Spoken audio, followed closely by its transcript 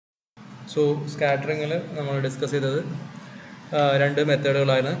So scattering we discuss two methods,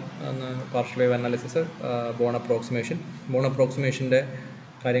 partial wave analysis, Born approximation. Born approximation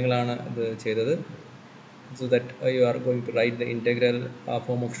so that you are going to write the integral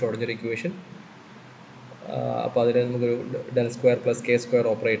form of Schrodinger equation. Del square plus k square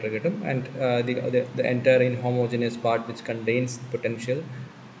operator and the entire inhomogeneous part which contains potential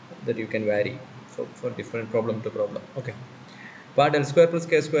that you can vary for different problem to problem. Okay. But del square plus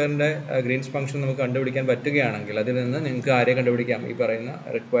k square Green's function we കണ്ടുപിടിക്കാൻ പറ്റുകയാണെങ്കിൽ അതിൽ നിന്ന് നിങ്ങൾക്ക് ആരെ കണ്ടുപിടിക്കാം ഈ പറയുന്ന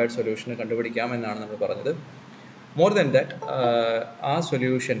required solution കണ്ടുപിടിക്കാം എന്നാണ് നമ്മൾ പറഞ്ഞത്. More than that, ആ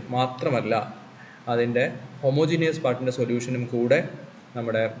solution മാത്രമല്ല അതിന്റെ homogeneous partന്റെ solutionും കൂടെ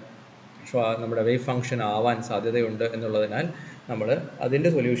നമ്മുടെ wave function ആവാൻ സാധ്യതയുണ്ട് എന്നുള്ളതിനാൽ നമ്മൾ അതിന്റെ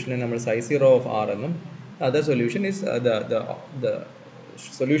solution നമ്മൾ psi 0 of r എന്നും other solution is the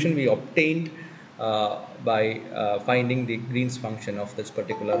solution we obtained by finding the Green's function of this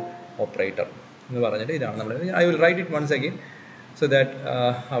particular operator. I will write it once again so that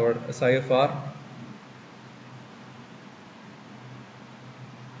our psi of r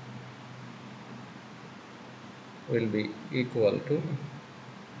will be equal to,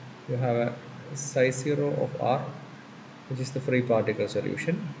 you have a psi 0 of r which is the free particle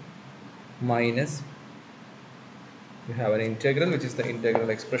solution minus you have an integral which is the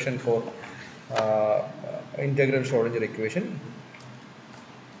integral expression for integral Schrodinger equation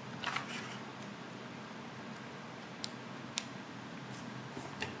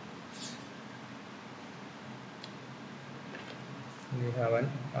we have an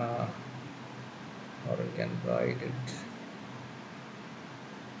or we can write it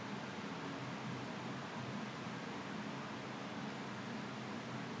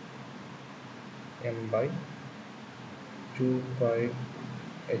m by 2 pi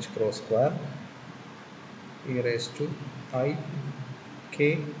h cross square e raised to I k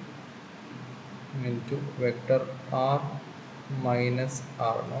into vector r minus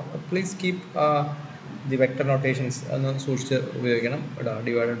r naught. Please keep the vector notations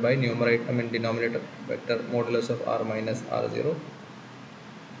divided by denominator vector modulus of r minus r0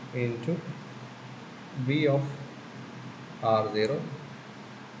 into b of r0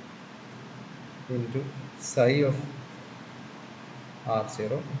 into psi of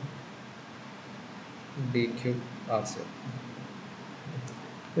r0 dq r0.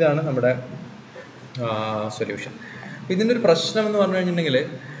 ഇതാണ് നമ്മുടെ solution. ഇതിന്റെ ഒരു പ്രശ്നം എന്ന് പറഞ്ഞു കഴിഞ്ഞിട്ടുണ്ടെങ്കിൽ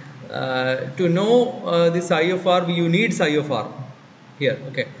to know the psi of r you need psi of r here.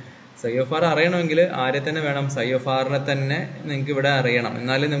 Okay, psi of r അറിയണമെങ്കിൽ ആരെ തന്നെ വേണം, psi of r നെ തന്നെ നിങ്ങൾക്ക് ഇവിടെ അറിയണം,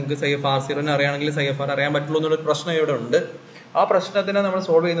 എന്നാലേ നമുക്ക് psi of r0 നെ അറിയണമെങ്കിൽ psi of r അറിയാൻ പറ്റുള്ളൂ എന്നുള്ള പ്രശ്നം ഇവിടെ ഉണ്ട്. ആ പ്രശ്നത്തിനെ നമ്മൾ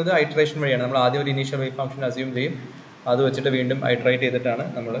സോൾവ് ചെയ്യുന്നത് ഐറ്ററേഷൻ വഴിയാണ്. നമ്മൾ ആദ്യം ഒരു ഇനീഷ്യൽ വേവ് ഫംഗ്ഷൻ അസ്യൂം ചെയ്യും, അത് വെച്ചിട്ട് വീണ്ടും ഐറ്ററേറ്റ് ചെയ്തിട്ടാണ്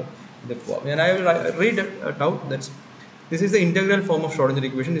നമ്മൾ ഇത് പോവാം. I will read it out. This is the integral form of Schrodinger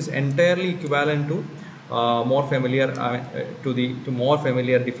equation. Is entirely equivalent to more familiar to more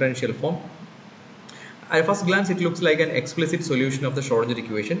familiar differential form. At first glance, it looks like an explicit solution of the Schrodinger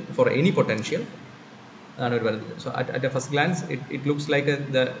equation for any potential. So at a first glance, it looks like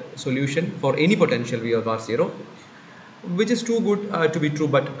the solution for any potential V of r0, which is too good to be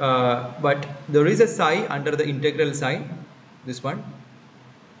true. But there is a psi under the integral sign, this one.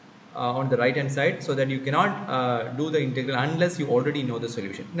 On the right hand side, so that you cannot do the integral unless you already know the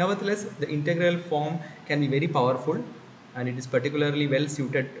solution. Nevertheless, the integral form can be very powerful and it is particularly well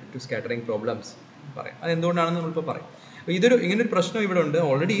suited to scattering problems. അതെന്തുകൊണ്ടാണെന്ന് നമ്മളിപ്പോൾ പറയും. ഇങ്ങനൊരു പ്രശ്നം ഇവിടെ ഉണ്ട്.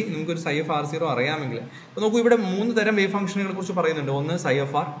 Already നമുക്കൊരു psi of r0 അറിയാമെങ്കിൽ അപ്പോൾ നോക്കൂ, ഇവിടെ 3 തരം വേവ് ഫംഗ്ഷനുകളെ കുറിച്ച് പറയുന്നുണ്ട്. ഒന്ന് psi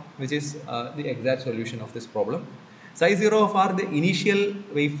of r which is the exact solution of this problem. Psi 0 of r the initial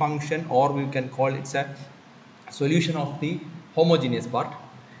wave function, or we can call it a solution of the homogeneous part.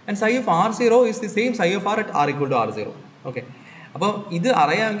 And psi of r0 is the same psi of r at r equal to r0. Okay, അപ്പോൾ ഇത്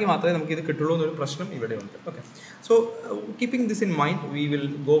അറിയാമെങ്കിൽ മാത്രമേ നമുക്ക് ഇത് കിട്ടുള്ളൂ എന്നൊരു പ്രശ്നം ഇവിടെ ഉണ്ട്. Okay, so keeping this in mind we will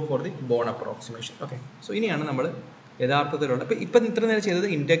go for the bone approximation. Okay, so ഇനിയാണ് നമ്മൾ യഥാർത്ഥത്തിലുള്ള ഇപ്പം ഇത്ര നേരം ചെയ്തത്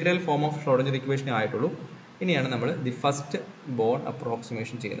integral form of Schrödinger equation ആയിട്ടുള്ളൂ. ഇനിയാണ് നമ്മൾ ദി ഫസ്റ്റ് ബോൺ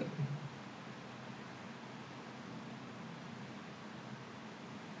അപ്രോക്സിമേഷൻ ചെയ്യുന്നത്.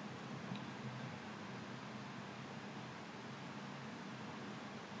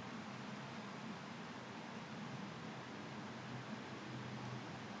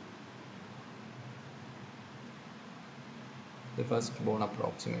 The first bone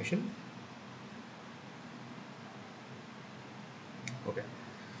approximation. Okay,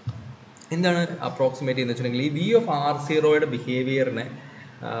 എന്താണ് അപ്രോക്സിമേറ്റ് ചെയ്യുന്നത് വെച്ചിട്ടുണ്ടെങ്കിൽ ഈ വി ഓഫ് r0യുടെ ബിഹേവിയറിനെ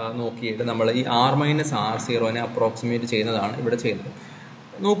നോക്കിയിട്ട് നമ്മൾ ഈ r മൈനസ് r0നെ അപ്രോക്സിമേറ്റ് ചെയ്യുന്നതാണ് ഇവിടെ ചെയ്യുന്നത്.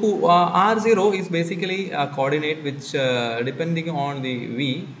 നോക്കൂ, r0 is basically a coordinate which depending on the v,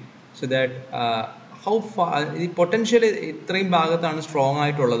 so that how ഫാ ഈ പൊട്ടൻഷ്യൽ ഇത്രയും ഭാഗത്താണ് സ്ട്രോങ്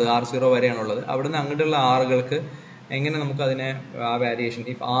ആയിട്ടുള്ളത്, R0 വരെയാണുള്ളത്. അവിടുന്ന് അങ്ങോട്ടുള്ള ആറുകൾക്ക് എങ്ങനെ നമുക്കതിനെ ആ variation,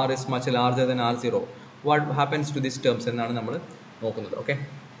 if R is much larger than R0, what happens to these terms എന്നാണ് നമ്മൾ നോക്കുന്നത്. Okay,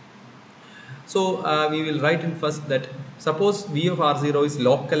 so we will write in first that suppose V of R0 is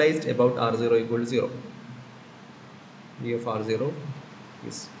localized about R0 equal to 0. V of R0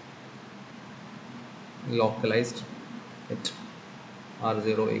 is localized at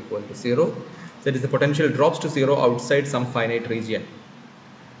R0 equal to 0. That is, the potential drops to 0 outside some finite region.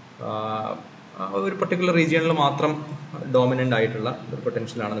 ഒരു particular റീജിയണിൽ മാത്രം dominant ആയിട്ടുള്ള ഒരു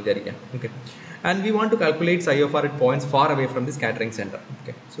potential ആണെന്ന് വിചാരിക്കാം. Okay, and we want to calculate psi of r at points far away from the scattering center.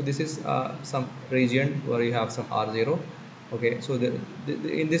 Okay, so this is some region where you have some R0. Okay, so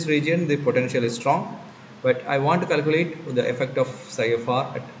in this region the potential is strong, but I want to calculate the effect of psi of r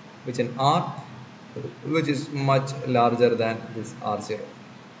at which in r which is much larger than this R0.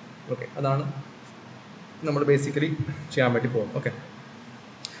 Okay, അതാണ് നമ്മൾ basically ചെയ്യാൻ വേണ്ടി പോകും. Okay,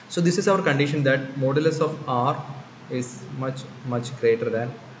 so this is our condition that modulus of r is much greater than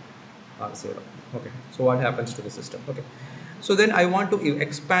R0. Okay, so what happens to the system? Okay, so then I want to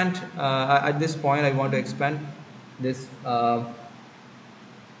expand at this point I want to expand this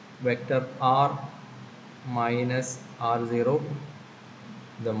vector r minus R0,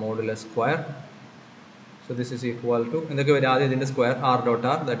 the modulus square. So this is equal to in the square r dot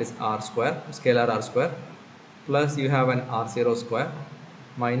r, that is r square, scalar r square, plus you have an R0 square,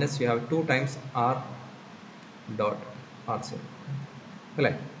 minus you have 2 times r dot R0.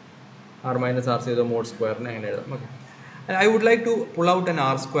 Okay, r minus R0 mod square. Okay, and I would like to pull out an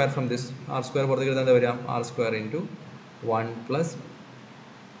r square from this. R square r square into 1 plus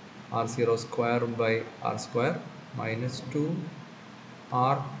R0 square by r square minus 2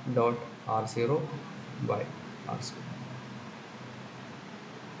 r dot R0 by r square.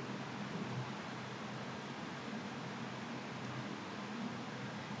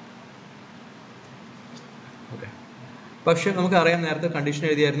 Okay, പക്ഷേ നമുക്കറിയാം നേരത്തെ condition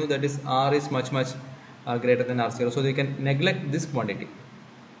എഴുതിയായിരുന്നു, that is r is much greater than R0. So you can neglect this quantity.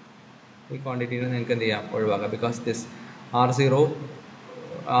 ഈ ക്വാണ്ടിറ്റിനെ നിങ്ങൾക്ക് എന്ത് ചെയ്യാം, ഒഴിവാക്കാം, because this R0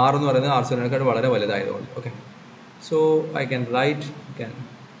 r എന്ന് പറയുന്നത് R0നേക്കാൾ വളരെ വലുതായതുകൊണ്ട്. Okay, so I can write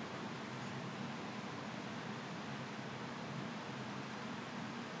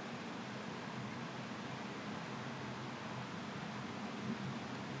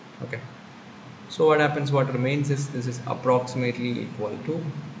okay, so what happens, what remains is this is approximately equal to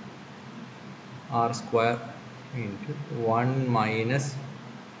r square into 1 minus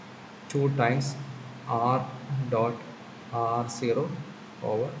 2 times r dot R0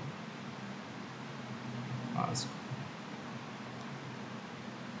 over r square.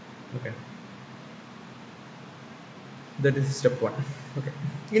 Okay, that is step 1. Okay,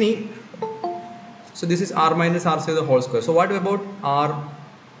 so this is r minus R0 the whole square. So what about r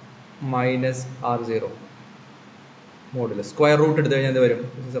minus R0 modulus? Square root എടുത്തു കഴിഞ്ഞാൽ എന്ത് വരും?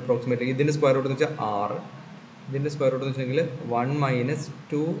 This is approximately, ഇതിൻ്റെ square root എന്ന് വെച്ചാൽ r, ഇതിൻ്റെ square root എന്ന് വെച്ചെങ്കിൽ 1 minus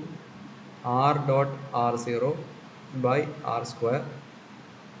 2 r dot R0 by r square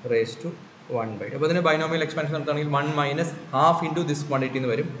raised to 1 by. അപ്പോൾ അതിന് ബൈനോമിയൽ എക്സ്പാൻഷൻ നടത്തുകയാണെങ്കിൽ 1 minus half into this quantity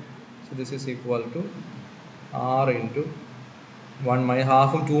എന്ന് വരും. So this is equal to r into 1 minus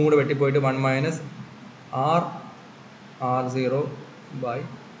half-ഉം 2-ഉം കൂടെ വെട്ടിപ്പോയിട്ട് 1 minus r R0 by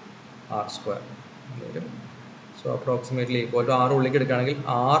r square. So approximately equal to r ഉള്ളിലേക്ക് എടുക്കുകയാണെങ്കിൽ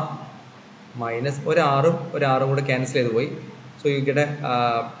r minus ഒരു ആറും കൂടെ ക്യാൻസൽ ചെയ്ത് പോയി. So you get a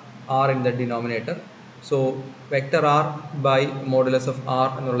r in the denominator. So vector r by modulus of r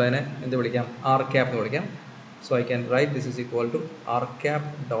എന്നുള്ളതിനെ എന്ത് വിളിക്കാം, r cap എന്ന് വിളിക്കാം. So I can write this is equal to r cap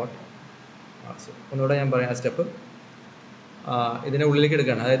dot r0. ഒന്നുകൂടെ ഞാൻ പറയാം സ്റ്റെപ്പ്, ഇതിനെ ഉള്ളിലേക്ക്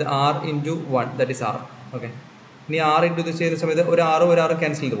എടുക്കുകയാണ്, അതായത് r into 1, that is r. Okay, ഇനി r ഇൻറ്റു ഇത് ചെയ്യുന്ന സമയത്ത് ഒരു ആറ്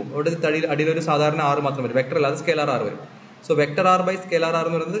ക്യാൻസൽ ചെയ്ത് പോകും. അവിടെ അടിയിലൊരു സാധാരണ r മാത്രം വരും, വെക്ടർ അല്ലാതെ സ്കെയിലാർ r വരും. So vector r by scalar r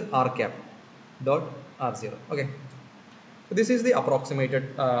എന്ന് പറയുന്നത് r cap dot r0. Okay, so this is the approximated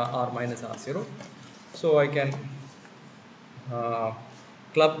r minus R0. So I can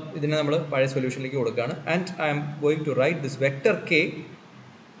club ഇതിനെ നമ്മൾ പഴയ സൊല്യൂഷനിലേക്ക് കൊടുക്കുകയാണ്. And I am going to right this vector k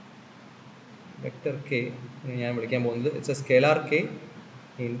ഞാൻ വിളിക്കാൻ പോകുന്നത് it's A scalar k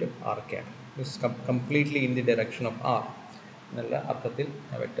into r cap. This completely in the direction of r എന്നുള്ള അർത്ഥത്തിൽ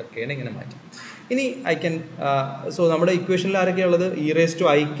vector കെനെ ഇങ്ങനെ മാറ്റി. ഇനി ഐ ക്യാൻ സോ നമ്മുടെ ഇക്വേഷനിൽ ആരൊക്കെയാണ് ഉള്ളത്, e raised to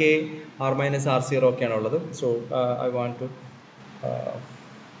i k r minus R0 ഒക്കെയാണ് ഉള്ളത്. So I want to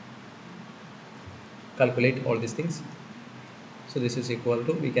calculate all these things. So this is equal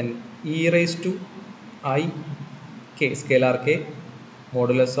to, we can e raised to I k scalar k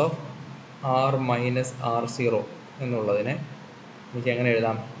modulus of r minus R0 എന്നുള്ളതിനെ എനിക്ക് എങ്ങനെ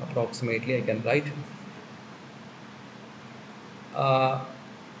എഴുതാം? Approximately I can write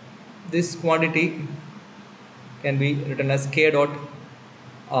this quantity can be written as k dot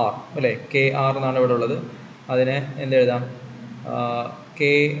r അല്ലേ? K R എന്നാണ് ഇവിടെ ഉള്ളത്. അതിനെ എന്തെഴുതാം?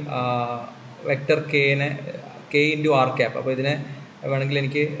 K vector കെനെ K into R cap. അപ്പോൾ ഇതിനെ വേണമെങ്കിൽ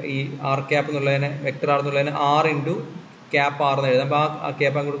എനിക്ക് ഈ ആർ ക്യാപ്പ് എന്നുള്ളതിനെ വെക്ടർ ആർ എന്നുള്ളതിനെ ആർ ഇൻറ്റു ക്യാപ്പ് ആർ എന്ന് എഴുതാം. അപ്പോൾ ആ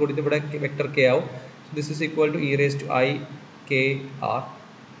ക്യാപ്പ് അങ്ങോട്ട് കൊടുത്തിട്ട് ഇവിടെ വെക്ടർ കെ ആവും. This is equal to E raise to I K R.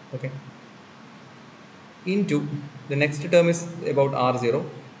 Okay, into the next term is about r0,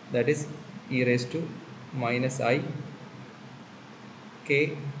 that is e raised to minus I k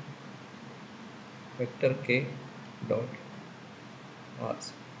vector k dot r.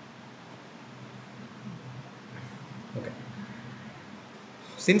 Okay,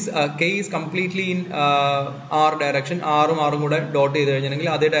 since k is completely in r direction, r ഉം r ഉം കൂടെ dot ചെയ്ത്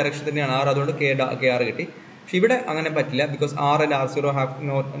കഴിഞ്ഞിട്ടുണ്ടെങ്കിൽ അതേ direction തന്നെയാണ് r, അതുകൊണ്ട് K R കിട്ടി. പക്ഷെ ഇവിടെ അങ്ങനെ പറ്റില്ല, because R and r0 have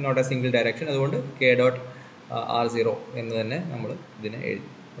not A single direction. അതുകൊണ്ട് കെ ഡോട്ട് r0 എന്ന് തന്നെ നമ്മൾ ഇതിനെ എഴുതി.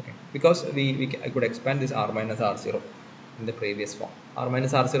 Okay, because I could expand this r minus r0 in the previous form. r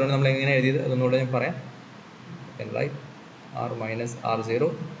minus r0 നമ്മൾ എങ്ങനെ എഴുതിയത് അതൊന്നുകൂടെ ഞാൻ പറയാം. Right r minus r0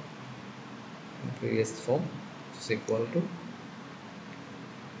 previous form is equal to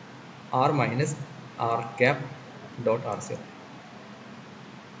r minus r cap dot r0.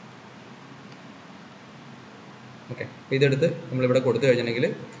 Okay, ഇതെടുത്ത് നമ്മളിവിടെ കൊടുത്തു കഴിഞ്ഞിട്ടുണ്ടെങ്കിൽ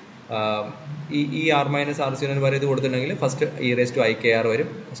ഈ ആർ മൈനസ് ആർ സീറോന് വരെ ഇത് കൊടുത്തിട്ടുണ്ടെങ്കിൽ first E raise to I K R വരും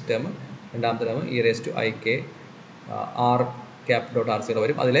ഫസ്റ്റ് ടേം, രണ്ടാമത്തെ term E raise to I K R cap dot R zero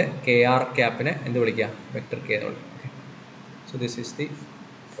വരും. അതിലെ കെ ആർ ക്യാപ്പിനെ എന്ത് വിളിക്കുക? വെക്ടർ കെ എന്ന് വിളിക്കുക. Okay, so this is the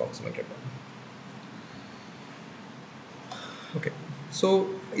approximated. Okay, so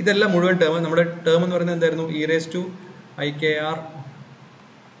ഇതെല്ലാം മുഴുവൻ ടേം. നമ്മുടെ ടേം എന്ന് പറയുന്നത് എന്തായിരുന്നു? E raise to I K R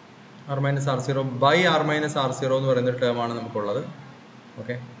R minus R zero by R minus R zero എന്ന് പറയുന്ന ടേമാണ് നമുക്കുള്ളത്.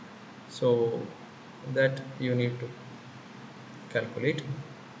 Okay, so that you need to calculate.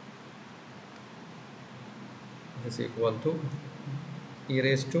 This is equal to e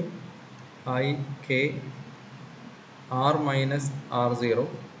raised to I k r minus r0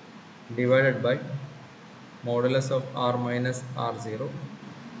 divided by modulus of r minus r0.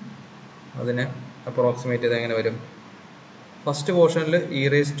 അതിനെ approximate ചെയ്ത് എങ്ങനെ വരും? First പോർഷനിൽ E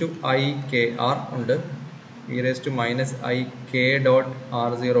raise to I K R ഉണ്ട്, E raise to minus I K dot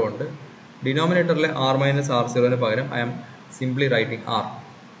R zero ഉണ്ട്. ഡിനോമിനേറ്ററിലെ R minus R സീറോന് പകരം I am simply writing R,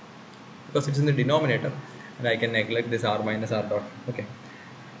 because it's in the denominator and I can നെഗ്ലെക്ട് this R minus R dot. Okay,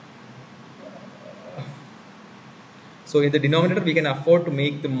 so in the denominator we can afford to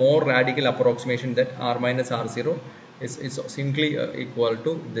make the more radical approximation that r minus r0 is simply equal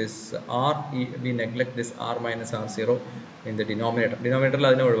to this r. We neglect this r minus r0 in the denominator. Denominator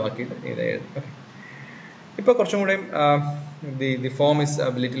അതിനെ ഒഴിവാക്കിയിട്ട് ഇത് എഴുതി. Okay, ഇപ്പോൾ കുറച്ചും കൂടെ the form is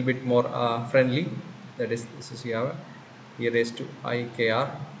a little bit more friendly. That is, this is you have e raised to I k r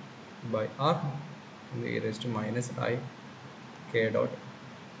by r and e raised to minus I k dot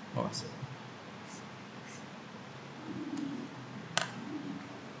r.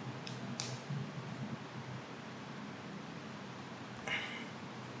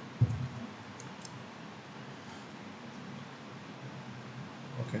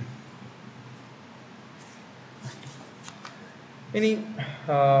 Okay. ഇനി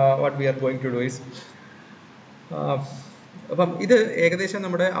what we are going to do is അപ്പം ഇത് ഏകദേശം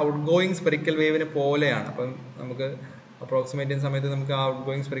നമ്മുടെ out going spherical വേവിനെ പോലെയാണ്. അപ്പം നമുക്ക് approximate ചെയ്യുന്ന സമയത്ത് നമുക്ക് ഔട്ട്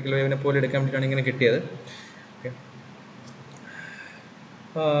ഗോയിങ് സ്പെറിക്കൽ വേവിനെ പോലെ എടുക്കാൻ വേണ്ടിയിട്ടാണ് ഇങ്ങനെ കിട്ടിയത്. Okay,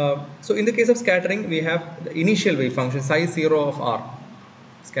 so in the case of scattering we have the initial wave function psi zero of R.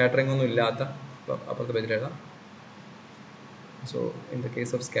 Scattering ഒന്നും ഇല്ലാത്ത അപ്പുറത്തെ പേജിൽ എഴുതാം. So in the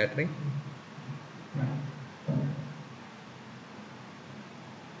case of scattering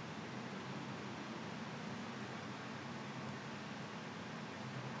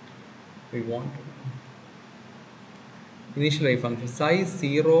we want initial wave function psi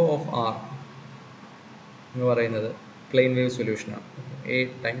 0 of r എന്ന് പറയുന്നത് plane wave സൊല്യൂഷനാണ്. a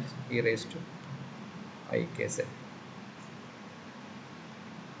times e raised to I k z.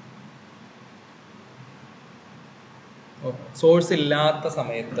 Source ഇല്ലാത്ത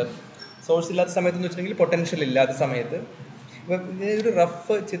സമയത്ത് എന്ന് വെച്ചിട്ടുണ്ടെങ്കിൽ പൊട്ടൻഷ്യൽ ഇല്ലാത്ത സമയത്ത് ഒരു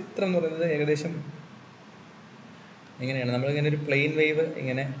റഫ് ചിത്രം എന്ന് പറയുന്നത് ഏകദേശം ഇങ്ങനെയാണ്. നമ്മളിങ്ങനെ ഒരു പ്ലെയിൻ വേവ്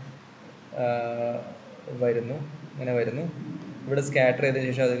ഇങ്ങനെ വരുന്നു, ഇവിടെ സ്കാറ്റർ ചെയ്തതിനു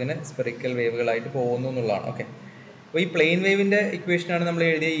ശേഷം അതിങ്ങനെ സ്പെറിക്കൽ വേവുകളായിട്ട് പോകുന്നു എന്നുള്ളതാണ്. ഓക്കെ, അപ്പോൾ ഈ പ്ലെയിൻ വേവിൻ്റെ ഇക്വേഷനാണ് നമ്മൾ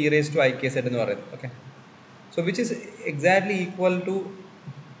എഴുതിയ E raise to I K set എന്ന് പറയുന്നത്. Okay, so which is exactly equal to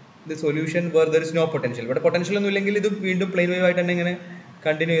the solution where there is no potential. ഇവിടെ പൊട്ടൻഷ്യൽ ഒന്നും ഇല്ലെങ്കിൽ ഇത് വീണ്ടും പ്ലെയിൻ വേവ് ആയിട്ട് തന്നെ ഇങ്ങനെ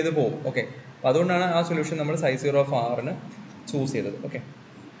കണ്ടിന്യൂ ചെയ്ത് പോകും. ഓക്കെ, അപ്പോൾ അതുകൊണ്ടാണ് ആ സൊല്യൂഷൻ നമ്മൾ സൈ സീറോ ഓഫ് ആറിന് ചൂസ് ചെയ്തത്. ഓക്കെ,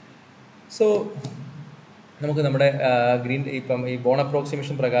 സോ നമുക്ക് നമ്മുടെ ഗ്രീൻ ഇപ്പം ഈ ബോൺ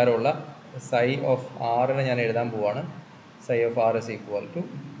അപ്രോക്സിമേഷൻ പ്രകാരമുള്ള സൈ ഓഫ് ആറിനെ ഞാൻ എഴുതാൻ പോവാണ്. Psi of R is equal to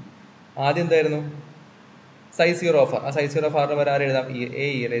ആദ്യം എന്തായിരുന്നു സൈ സീറോ ഓഫ് ആർ. ആ സൈ സീറോ ഓഫ് ആറിന് വരെ ആര് എഴുതാം? A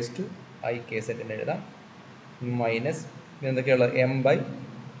E raise to I K സെറ്റിന് എഴുതാം. Minus എന്തൊക്കെയുള്ളത് M by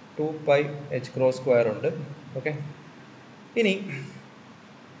 2π H cross square ഉണ്ട്. ഓക്കെ, ഇനി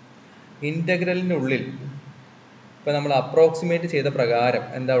ഇൻ്റഗ്രലിനുള്ളിൽ ഇപ്പം നമ്മൾ അപ്രോക്സിമേറ്റ് ചെയ്ത പ്രകാരം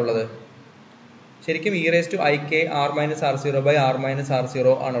എന്താ ഉള്ളത്? ശരിക്കും E raise to I K R minus R zero by R minus R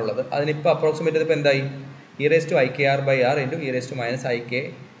zero ആണുള്ളത്. അതിനിപ്പോൾ അപ്രോക്സിമേറ്റ് ചെയ്തപ്പോൾ എന്തായി? E raise to I K R by R into E raise to minus I K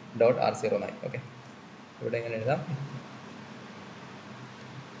dot R zero എന്നായി. Okay, ഇവിടെ എങ്ങനെ എഴുതാം?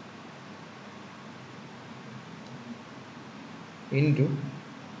 Into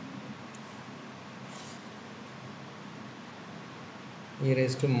E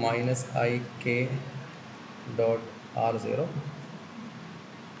raise to minus I K dot R zero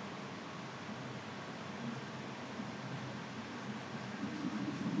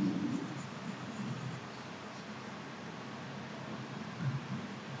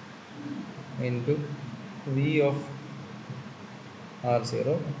into v of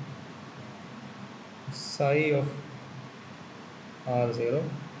r0 psi of r0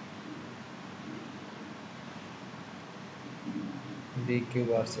 b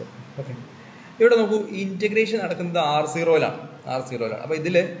cube r0. Okay, ഇവിടെ നോക്കൂ, integration നടക്കുന്നത് R0ലാണ്. അപ്പോൾ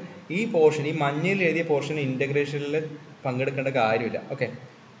ഇതിൽ ഈ പോർഷൻ, ഈ മഞ്ഞയിൽ എഴുതിയ പോർഷൻ ഇൻറ്റഗ്രേഷനിൽ പങ്കെടുക്കേണ്ട കാര്യമില്ല. ഓക്കെ,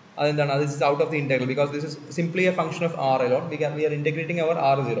 അതെന്താണ്? This is out of the integral because this is simply A function of R alone. V R integrating our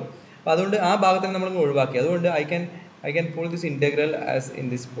R0. അപ്പോൾ അതുകൊണ്ട് ആ ഭാഗത്തിന് നമ്മൾ ഒഴിവാക്കി. അതുകൊണ്ട് I can pull this integral as in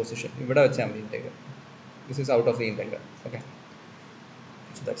this position. ഇവിടെ വെച്ചാൽ മതി integral. This is out of the integral. Okay,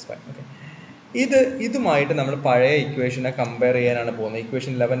 so that's fine. Okay, ഇതുമായിട്ട് നമ്മൾ പഴയ ഇക്വേഷനെ കമ്പയർ ചെയ്യാനാണ് പോകുന്നത്.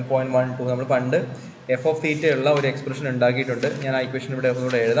 ഇക്വേഷൻ 11.12 നമ്മൾ പണ്ട് എഫ് ഓഫ് തീറ്റ ഉള്ള ഒരു എക്സ്പ്രഷൻ ഉണ്ടാക്കിയിട്ടുണ്ട്. ഞാൻ ആ ഇക്വേഷൻ ഇവിടെ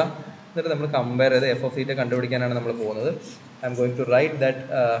ഒന്നുകൂടെ എഴുതാം. എന്നിട്ട് നമ്മൾ കമ്പയർ ചെയ്ത് എഫ് ഓഫ് തീറ്റ കണ്ടുപിടിക്കാനാണ് നമ്മൾ പോകുന്നത്. I am going to right that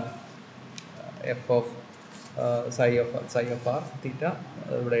F of psi of R തീറ്റ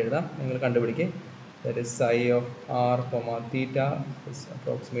ഇവിടെ എഴുതാം. നിങ്ങൾ കണ്ടുപിടിക്കുക. That is psi of R comma theta is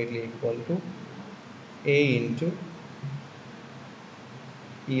approximately equal to A into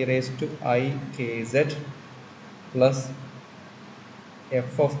e raised to I kz plus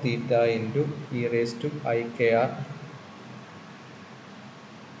f of theta into e raised to I kr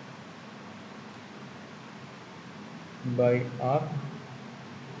by r.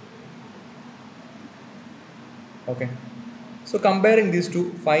 Okay, so comparing these two,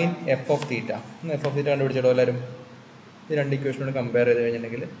 find f of theta. f of theta കണ്ടുപിടിച്ചോ എല്ലാവരും? ഈ രണ്ട് ഇക്വേഷനോട് compare ചെയ്ത്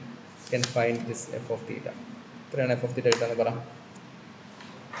കഴിഞ്ഞിട്ടുണ്ടെങ്കിൽ can find this f of theta. എത്രയാണ് f of theta കിട്ടാന്ന് പറ.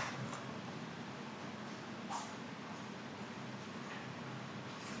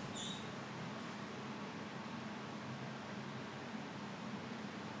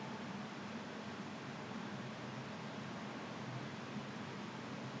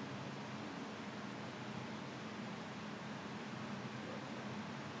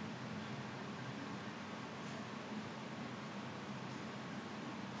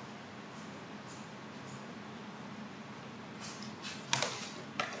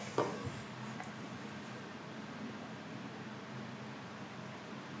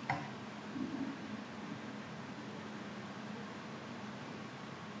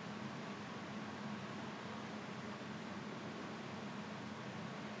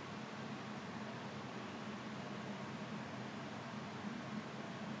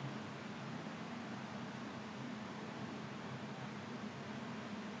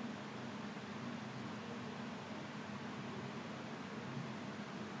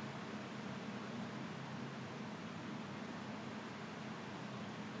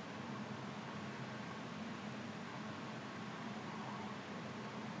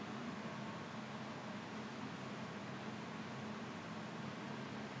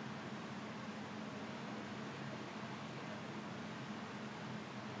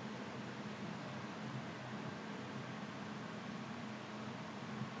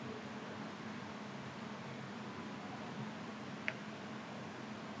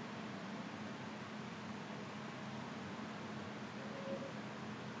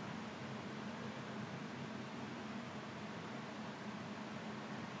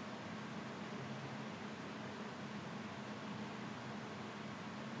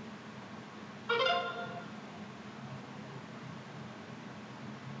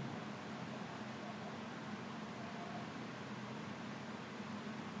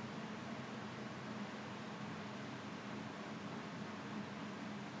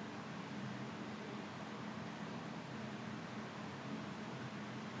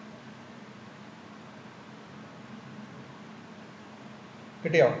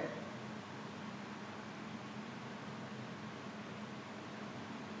 കിട്ടിയോ?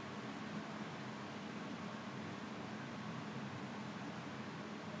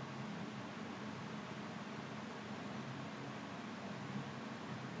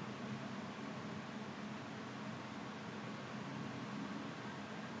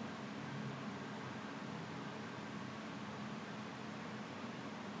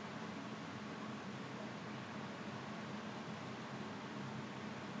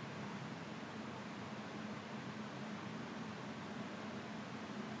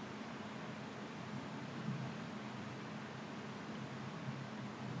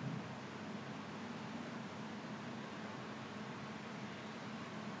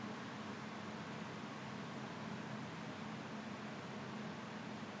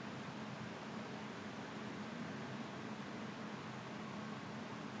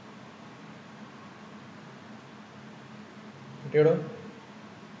 കിട്ടിയോടോ?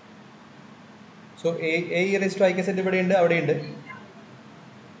 So a raised to I k z ഇവിടെയുണ്ട്, അവിടെയുണ്ട്.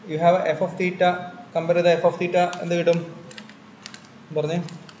 You have F of theta, compare ചെയ്ത എഫ് ഓഫ് തീറ്റ എന്ത് കിട്ടും പറഞ്ഞേ?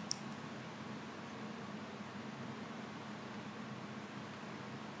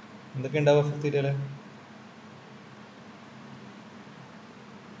 എന്തൊക്കെ ഉണ്ടാവും എഫ് ഓഫ് തീറ്റയില്?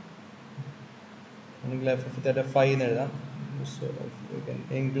 ആണെങ്കിൽ എഫ് ഓഫ് തീറ്റ 5 എന്ന് എഴുതാം. So we can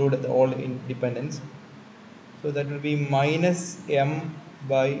include all independence. So that will be minus m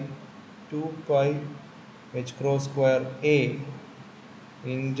by 2 pi h cross square a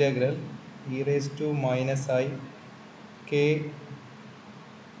integral e raised to minus I k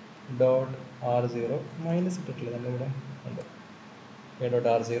dot r0 minus ഇട്ടിട്ടില്ല നമ്മളിവിടെ ഉണ്ട്, k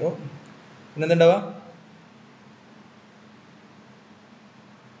dot r0. പിന്നെ എന്തുണ്ടാവുക?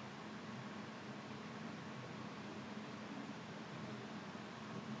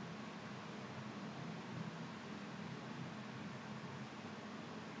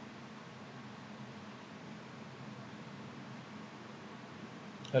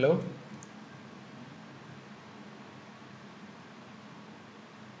 Hello,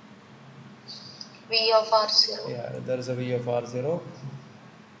 V of R0. Yeah, there is a V of R0.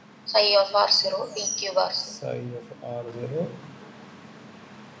 Psi of R0, d cube R0. Psi of R0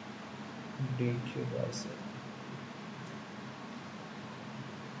 d cube R0.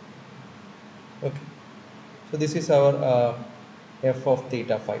 Okay. So this is our f of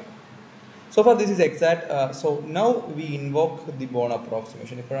theta 5. So far this is exact. So now we invoke the bone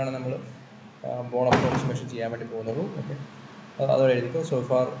approximation. ഇപ്പോഴാണ് നമ്മൾ bone approximation ചെയ്യാൻ വേണ്ടി പോകുന്നത്. Okay, അതോടെ എഴുതിക്കോ. So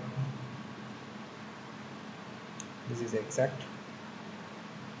far this is exact.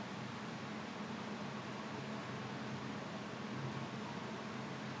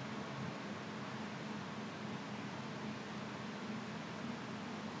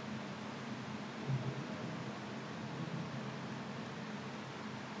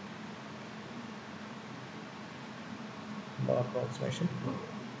 Bone approximation.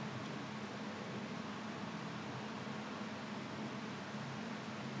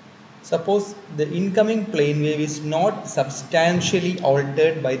 Suppose the incoming plane wave is not substantially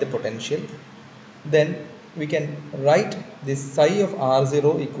altered by the potential, then we can write this psi of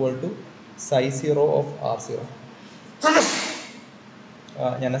r0 equal to psi 0 of r0.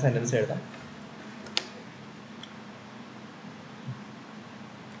 ഞാൻ ആ sentence എഴുതാം.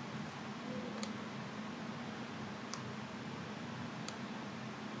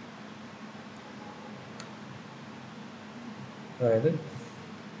 അതായത്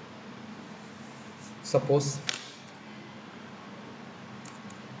suppose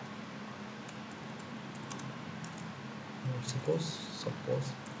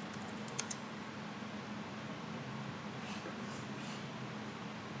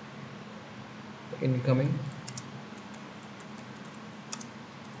incoming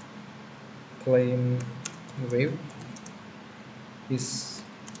plane wave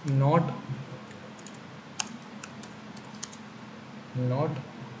is not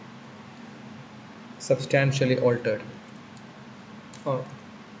substantially altered or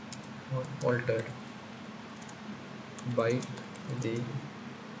altered by the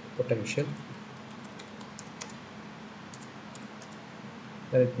potential,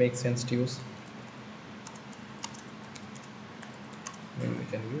 then it makes sense to use, we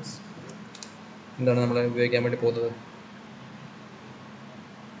can use എന്താണ് നമ്മൾ ഉപയോഗിക്കാൻ വേണ്ടി പോകുന്നത്?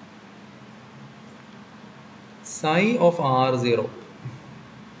 psi of r0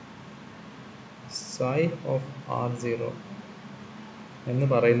 എന്ന്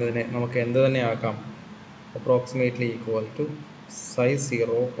പറയുന്നതിനെ നമുക്ക് എന്ത് തന്നെ ആക്കാം? Approximately equal to psi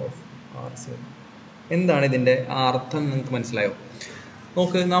 0 of r0. എന്താണ് ഇതിൻ്റെ അർത്ഥം നിങ്ങൾക്ക് മനസ്സിലായോ?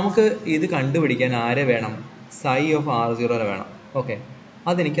 നോക്ക്, നമുക്ക് ഇത് കണ്ടുപിടിക്കാൻ ആരെ വേണം? psi of r0 വേണം. ഓക്കെ,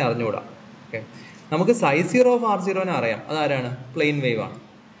 അതെനിക്ക് അറിഞ്ഞുകൂടാ. ഓക്കെ, നമുക്ക് ψ0 ഓഫ് r0നെ അറിയാം. അതാരാണ്? പ്ലെയിൻ വേവ് ആണ്.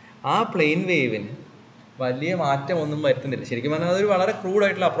 ആ പ്ലെയിൻ വേവിന് വലിയ മാറ്റമൊന്നും വരുത്തുന്നില്ല. ശരിക്കും പറഞ്ഞാൽ അതൊരു വളരെ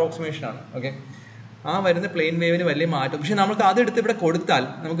ക്രൂഡായിട്ടുള്ള അപ്രോക്സിമേഷൻ ആണ്. ഓക്കെ, ആ വരുന്ന പ്ലെയിൻ വേവിന് വലിയ മാറ്റം, പക്ഷെ നമുക്ക് അതെടുത്ത് ഇവിടെ കൊടുത്താൽ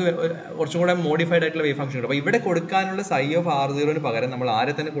നമുക്ക് കുറച്ചും കൂടെ മോഡിഫൈഡ് ആയിട്ടുള്ള വേവ് ഫംഗ്ഷൻ കിട്ടും. അപ്പോൾ ഇവിടെ കൊടുക്കാനുള്ള ψ ഓഫ് r0ന് പകരം നമ്മൾ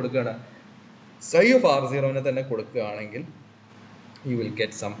ആരെ തന്നെ കൊടുക്കുകയാണ്? ψ ഓഫ് r0നെ തന്നെ കൊടുക്കുകയാണെങ്കിൽ യു വിൽ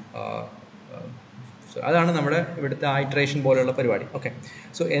ഗെറ്റ് സം. അതാണ് നമ്മുടെ ഇവിടുത്തെ ഐട്രേഷൻ പോലെയുള്ള പരിപാടി. ഓക്കെ,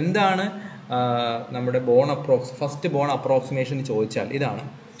 സോ എന്താണ് നമ്മുടെ ഫസ്റ്റ് ബോൺ അപ്രോക്സിമേഷൻ എന്ന് ചോദിച്ചാൽ ഇതാണ്.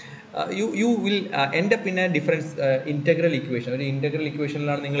 You will end up in A difference integral equation. ഒരു ഇൻറ്റഗ്രൽ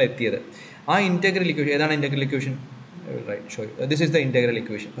ഇക്വേഷനിലാണ് നിങ്ങൾ എത്തിയത്. ആ ഇൻറ്റഗ്രൽ ഇക്വേഷൻ ഏതാണ്? Integral equation right show you. This is the integral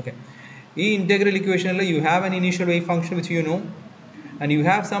equation. Okay, ഈ ഇൻറ്റഗ്രൽ ഇക്വേഷനിൽ you have an initial wave function which you know and you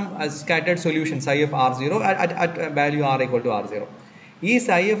have some scattered solution psi of r0 at value r equal to r0. ഈ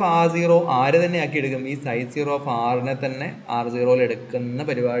psi of r0 ആരെ തന്നെ ആക്കി എടുക്കും? ഈ psi0 of r-നെ തന്നെ r0യിൽ എടുക്കുന്ന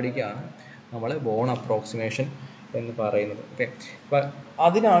പരിപാടിക്കാണ് നമ്മൾ ബോൺ അപ്രോക്സിമേഷൻ എന്ന് പറയുന്നത്. ഓക്കെ, അപ്പം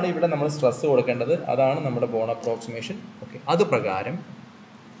അതിനാണ് ഇവിടെ നമ്മൾ സ്ട്രെസ് കൊടുക്കേണ്ടത്. അതാണ് നമ്മുടെ ബോൺ അപ്രോക്സിമേഷൻ. ഓക്കെ, അത് പ്രകാരം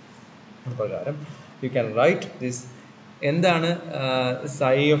യു ക്യാൻ റൈറ്റ് ദിസ്. എന്താണ്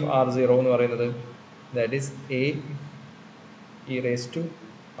psi of r0 എന്ന് പറയുന്നത്? That is a e raised to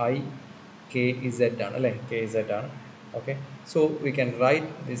I k z ആണ് അല്ലേ? k z ആണ്. Okay, so we can write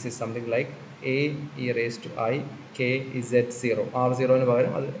this is something like a e raised to I k z0. r0ന്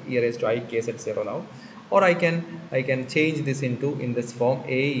പകരം അത് e raised to I k z0 എന്നാവും. or I can change this in this form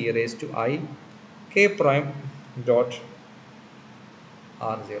a e raised to I k prime dot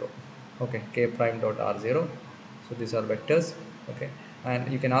r0. okay, k prime dot r0. so these are vectors. okay, and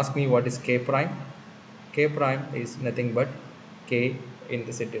you can ask me what is k prime. K prime is nothing but k in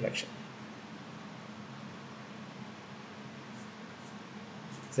the z direction.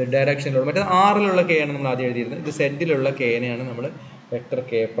 z ഡയറക്ഷനിലുള്ള മറ്റേ ആറിലുള്ള k ആണ് നമ്മൾ ആദ്യം എഴുതിയിരുന്നത്. ഇത് സെഡിലുള്ള കെനെയാണ് നമ്മൾ vector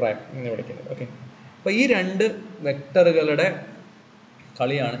k prime എന്ന് വിളിക്കുന്നത്. Okay, അപ്പോൾ ഈ രണ്ട് വെക്ടറുകളുടെ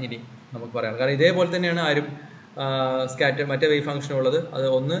കളിയാണ് ഇനി നമുക്ക് പറയാം. കാരണം ഇതേപോലെ തന്നെയാണ് ആരും സ്കാറ്റർ മറ്റേ വേവ് ഫംഗ്ഷൻ ഉള്ളത്. അത്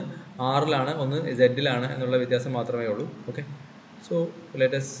ഒന്ന് ആറിലാണ്, ഒന്ന് സെഡിലാണ് എന്നുള്ള വ്യത്യാസം മാത്രമേ ഉള്ളൂ. Okay, so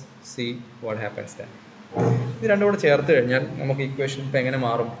let us see what happens then. ഇത് രണ്ടും കൂടെ ചേർത്ത് കഴിഞ്ഞാൽ നമുക്ക് ഇക്വേഷൻ ഇപ്പം എങ്ങനെ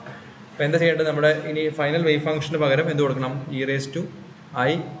മാറും? അപ്പോൾ എന്താ ചെയ്യേണ്ടത്? നമ്മുടെ ഇനി ഫൈനൽ വേവ് ഫംഗ്ഷന് പകരം എന്ത് കൊടുക്കണം? e raised to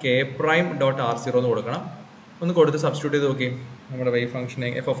I k prime dot r0 എന്ന് കൊടുക്കണം. ഒന്ന് കൊടുത്ത് സബ്സ്റ്റിറ്റ്യൂട്ട് ചെയ്ത് നോക്കി നമ്മുടെ wave function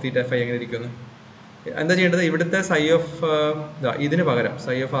f of theta phi എങ്ങനെ ഇരിക്കുമെന്ന്. എന്താ ചെയ്യേണ്ടത്? ഇവിടുത്തെ psi of ഇതിന് പകരം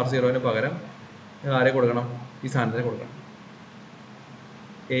psi of r0ന് പകരം ആരെ കൊടുക്കണം? ഈ സാധനത്തിന് കൊടുക്കണം.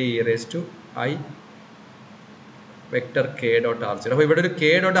 a e raised to I vector k dot r0. അപ്പോൾ ഇവിടെ ഒരു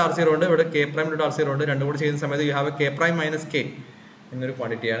k ഡോട്ട് r0 ഉണ്ട്, ഇവിടെ k പ്രൈം ഡോട്ട് r0 ഉണ്ട്. രണ്ടും കൂടി ചെയ്യുന്ന സമയത്ത് you have A k prime minus k എന്നൊരു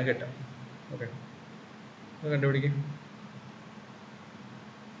ക്വാണ്ടിറ്റിയാണ് കിട്ടുക. ഓക്കെ, അത് കണ്ടുപിടിക്കും.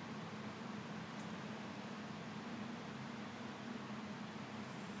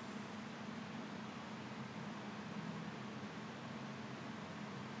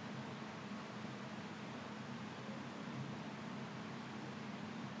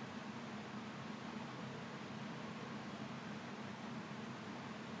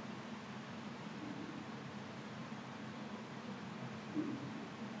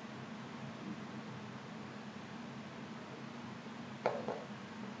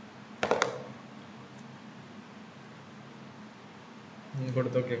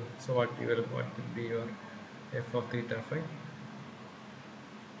 കൊടുത്തൊക്കെ. So what will be your f of theta phi?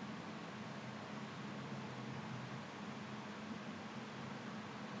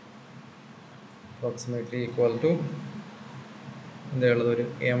 approximately equal to എന്താ ഉള്ളത്? ഒരു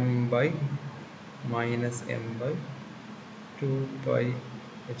m by minus m by 2 pi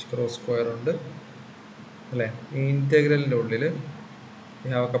h cross square ഉണ്ട് അല്ലേ? ഈ ഇൻറ്റഗ്രലിൻ്റെ ഉള്ളിൽ we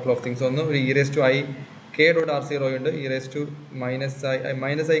have a couple of things. ഒന്ന് ഒരു e raised to I k dot r0 ഉണ്ട്, e raised to minus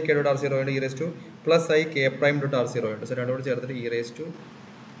I k dot r0 ഉണ്ട്, e raised to plus I k prime dot r0 ഉണ്ട്. So രണ്ടും കൂടി ചേർത്തിട്ട് e raised to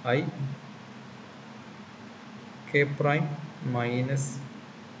I k prime minus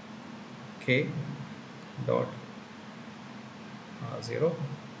k dot r0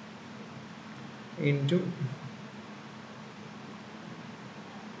 into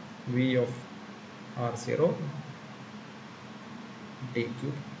v of r0 d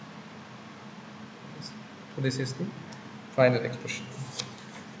cube. So this is the final expression.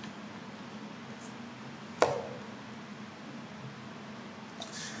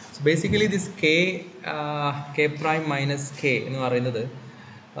 So basically this k prime minus k എന്ന് പറയുന്നത്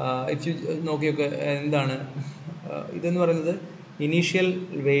if you നോക്കിയൊക്കെ എന്താണ് ഇതെന്ന് പറയുന്നത് initial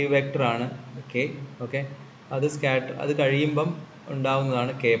wave vector ആണ് k. Okay, അത് കഴിയുമ്പം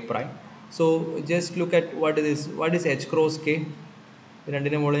ഉണ്ടാവുന്നതാണ് k prime. So just look at what is h cross k.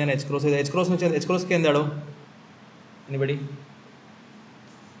 രണ്ടിൻ്റെ മുകളിൽ ഞാൻ h ക്രോസ് ചെയ്ത് h ക്രോസ് എന്ന് വെച്ചാൽ h ക്രോസ് k എന്താണോ? Anybody?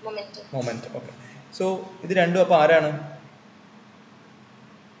 Momentum. Momentum. Okay. So ഇത് രണ്ടും അപ്പോൾ ആരാണ്?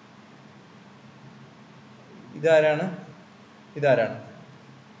 ഇതാരാണ്? ഇതാരാണ്?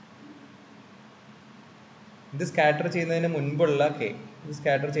 ഇത് സ്കാറ്റർ ചെയ്യുന്നതിന് മുൻപുള്ള കെ, ഇത്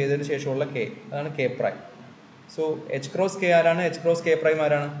സ്കാറ്റർ ചെയ്തതിന് ശേഷമുള്ള കെ, അതാണ് K prime. So H cross K ആരാണ്? എച്ച് ക്രോസ് കെ പ്രൈം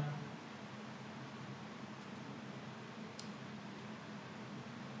ആരാണ്?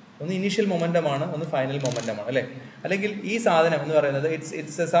 ഒന്ന് ഇനീഷ്യൽ മൊമെന്റം ആണ്, ഒന്ന് ഫൈനൽ മൊമെന്റം ആണ് അല്ലേ? അല്ലെങ്കിൽ ഈ സാധനം എന്ന് പറയുന്നത്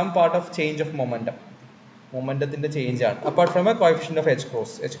it's some part of change of momentum, മൊമെന്റത്തിന്റെ change ആണ്. Apart from A coefficient of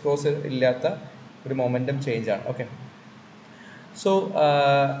H cross ഇല്ലാത്ത ഒരു മൊമെന്റം ചേഞ്ച് ആണ്. Okay. So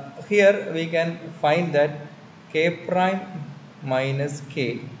here we can find that k prime minus k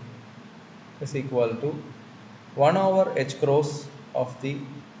is equal to 1 over h cross of the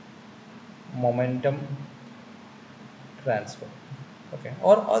momentum transfer. Okay,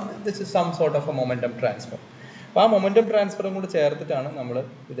 or this is some sort of a momentum transfer. അപ്പോൾ ആ momentum ട്രാൻസ്ഫറും കൂടി ചേർത്തിട്ടാണ് നമ്മൾ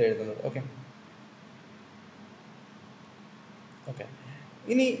ഇത് എഴുതുന്നത്. Okay okay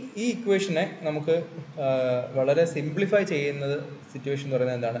ഇനി ഈ ഇക്വേഷനെ നമുക്ക് വളരെ സിംപ്ലിഫൈ ചെയ്യുന്നത് സിറ്റുവേഷൻ എന്ന്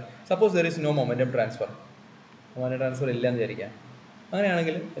പറയുന്നത് എന്താണ്? Suppose there is no momentum transfer, momentum transfer ഇല്ല എന്ന് വിചാരിക്കാം.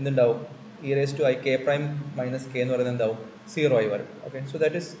 അങ്ങനെയാണെങ്കിൽ എന്തുണ്ടാവും? E raise to I K prime minus K എന്ന് പറയുന്നത് എന്താവും? 0 ആയി വരും. Okay, so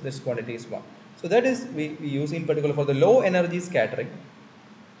that is this quantity is 1. So that is we use in particular for the low energy scattering.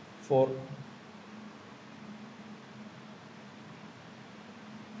 Four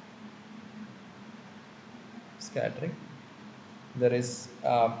scattering there is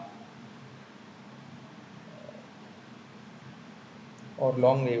or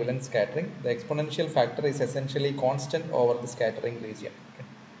long wavelength scattering, the exponential factor is essentially constant over the scattering region. Okay.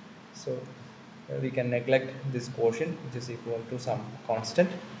 So we can neglect this quotient which is equal to some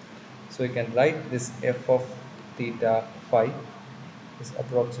constant. So we can write this f of theta phi is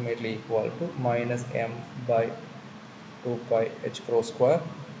approximately equal to minus m by 2 pi h cross square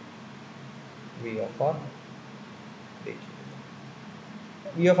v of r dq.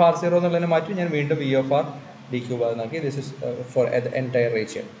 v of r0 എന്നുള്ളതിനെ മാറ്റി ഞാൻ വീണ്ടും v of r dq ആക്കി. This is for the entire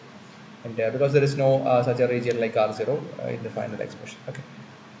region, because there is no such a region like r0 in the final expression. Okay,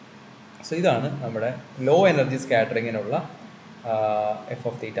 so ഇതാണ് നമ്മുടെ low energy സ്കാറ്ററിങ്ങിനുള്ള F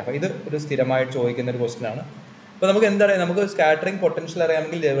of തീറ്റ. ഇത് ഒരു സ്ഥിരമായിട്ട് ചോദിക്കുന്ന ഒരു ക്വസ്റ്റ്യൻ ആണ്. അപ്പോൾ നമുക്ക് എന്താണ്, നമുക്ക് സ്കാറ്ററിംഗ് പൊട്ടൻഷ്യൽ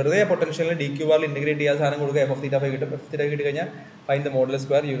അറിയാമെങ്കിൽ വെറുതെ പൊട്ടൻഷ്യലിന് ഡി ക്യു ആറിൽ ഇൻറ്റഗ്രേറ്റ് ചെയ്യാൻ സാധനം കൊടുക്കുക, എഫ് ഓഫ് തീറ്റ ഫൈ കിട്ടും. എഫ് തീറ്റ കിട്ടി കഴിഞ്ഞാൽ find the modulus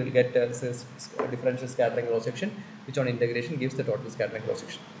square, you will get differential scattering cross section which on integration gives the total scattering cross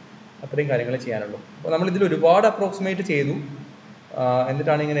section. അത്രയും കാര്യങ്ങൾ ചെയ്യാനുള്ളൂ. അപ്പോൾ നമ്മളിതിൽ ഒരുപാട് അപ്രോക്സിമേറ്റ് ചെയ്തു,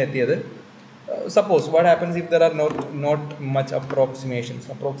 എന്നിട്ടാണ് ഇങ്ങനെ എത്തിയത്. Suppose what happens if there are not much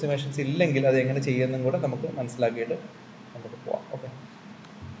approximations ഇല്ലെങ്കിൽ അത് എങ്ങനെ ചെയ്യുന്നതും കൂടെ നമുക്ക് മനസ്സിലാക്കിയിട്ട് നമുക്ക് പോവാം. ഓക്കെ,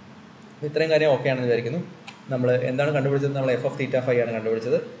 ഇത്രയും കാര്യം ഓക്കെ ആണെന്ന് വിചാരിക്കുന്നു. നമ്മൾ എന്താണ് കണ്ടുപിടിച്ചത്? നമ്മൾ എഫ് ഓഫ് തീറ്റ ഫൈ ആണ്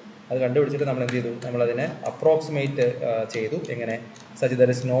കണ്ടുപിടിച്ചത്. അത് കണ്ടുപിടിച്ചിട്ട് നമ്മൾ എന്ത് ചെയ്തു? നമ്മളതിനെ അപ്രോക്സിമേറ്റ് ചെയ്തു. എങ്ങനെ? Such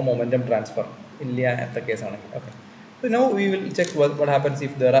there is no momentum transfer ഇല്ല എത്ത കേസാണെങ്കിൽ. Okay, so now we will check what happens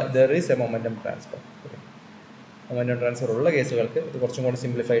if there is a momentum transfer. Okay, momentum transfer ഉള്ള കേസുകൾക്ക് ഇത് കുറച്ചും കൂടി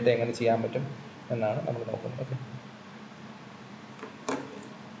സിംപ്ലിഫൈ ആയിട്ട് എങ്ങനെ ചെയ്യാൻ പറ്റും എന്നാണ് നമ്മൾ നോക്കുന്നത്. Okay,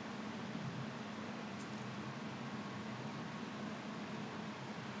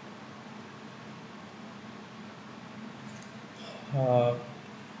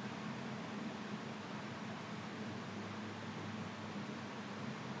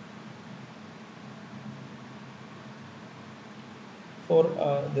 for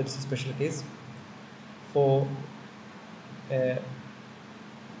there is a special case for a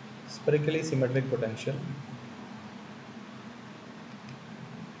spherically symmetric potential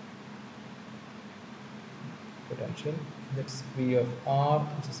that's V of R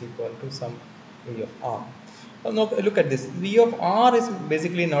which is equal to some V of R. Now look at this. V of R is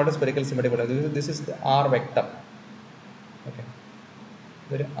basically not a spherical symmetric potential. This is the R vector. Okay,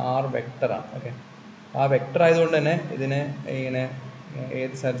 ഇതൊരു R vector ആണ്. Okay, ആ vector ആയതുകൊണ്ട് തന്നെ ഇതിനെ ഇങ്ങനെ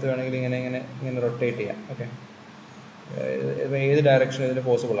ഏത് സ്ഥലത്ത് വേണമെങ്കിലും ഇങ്ങനെ ഇങ്ങനെ ഇങ്ങനെ റൊട്ടേറ്റ് ചെയ്യാം. ഓക്കെ, ഏത് ഡയറക്ഷനിൽ ഇതിന്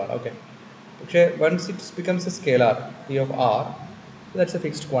പോസിബിൾ ആണ്. ഓക്കെ, പക്ഷേ once it becomes A scalar P of R, that's A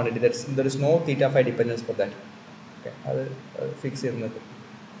fixed quantity. There is no theta phi dependence for that. Okay, അത് ഫിക്സ് ചെയ്ത് നിൽക്കും.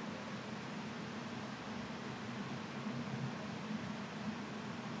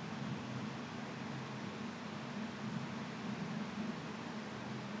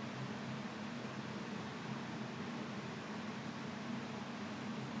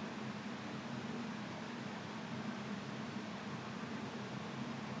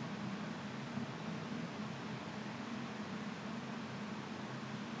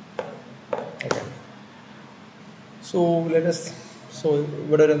 സോ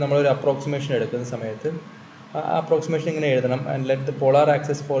ഇവിടെ ഒരു നമ്മളൊരു അപ്രോക്സിമേഷൻ എടുക്കുന്ന സമയത്ത് ആ അപ്രോക്സിമേഷൻ ഇങ്ങനെ എഴുതണം. And let the polar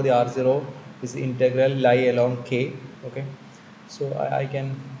access for the R0 is integral lie along K. Okay, so I can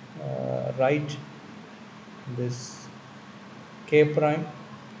write this k prime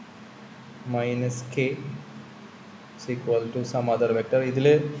minus k is equal to some other vector. ഇതിൽ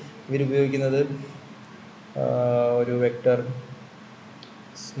ഇവർ ഉപയോഗിക്കുന്നത് ഒരു vector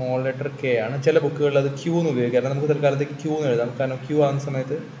small letter K ആണ്. ചില ബുക്കുകളിൽ അത് Q എന്ന് ഉപയോഗിക്കാം. നമുക്ക് തൽക്കാലത്തേക്ക് ക്യൂ എന്ന് എഴുതാം, കാരണം ക്യൂ ആകുന്ന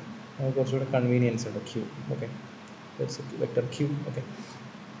സമയത്ത് നമുക്ക് കുറച്ചുകൂടെ കൺവീനിയൻസ് ഉണ്ട്. Q, okay, vector Q. Okay,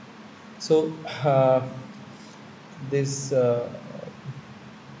 so this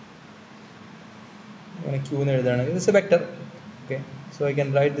അങ്ങനെ ക്യൂ എന്ന് എഴുതുകയാണെങ്കിൽ this A vector. Okay, so I can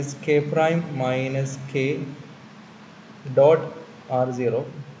write this k prime minus k dot r0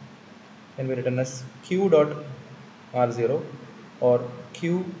 can be written as q dot r0 or q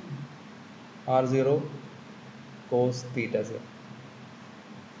r0 cos theta 0.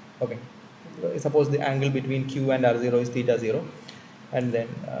 Okay, suppose the angle between q and r0 is theta 0, and then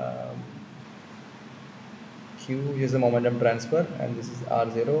q is the momentum transfer and this is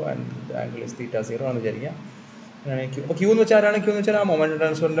r0 and the angle is theta 0 ആണ് വിചാരിക്കുക. അപ്പോൾ Q എന്ന് വെച്ചാൽ ആരാണ്? Q എന്ന് വെച്ചാൽ ആ momentum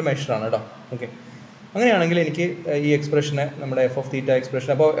ട്രാൻസ്ഫറിൻ്റെ മെഷറാണ് കേട്ടോ. ഓക്കെ, അങ്ങനെയാണെങ്കിൽ എനിക്ക് ഈ എക്സ്പ്രഷനെ നമ്മുടെ എഫ് ഓഫ് തീറ്റ എക്സ്പ്രഷൻ,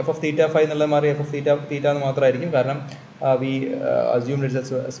 അപ്പോൾ എഫ് ഓഫ് തീറ്റ ഫൈവ് എന്നുള്ളത് മാറി എഫ് ഓഫ് തീറ്റ എന്ന് മാത്രമായിരിക്കും, കാരണം V assumed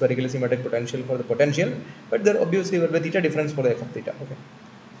it's a spherically symmetric potential for the potential, but there obviously will be theta difference for the f of theta. Okay,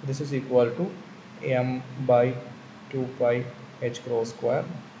 so this is equal to m by 2 pi h cross square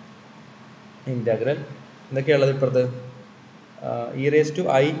integral എന്തൊക്കെയുള്ളത് ഇപ്പുറത്ത് e raised to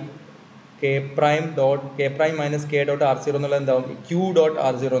I k prime minus k dot r0 എന്നുള്ളത് എന്താവും? q dot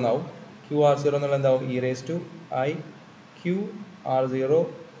r0 എന്നാവും. q r0 എന്നുള്ളത് എന്താവും? e raised to I q r0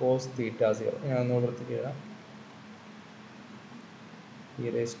 cos theta 0. ഞാൻ ഒന്നുകൂടെ വൃത്തിക്ക് എഴുതാം. e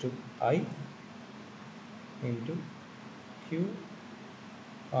raised to I into q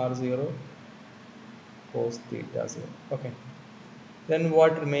r0 cos theta 0. Okay, then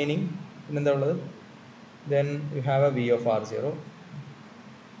what remaining? പിന്നെന്താ ഉള്ളത്? Then you have a v of r0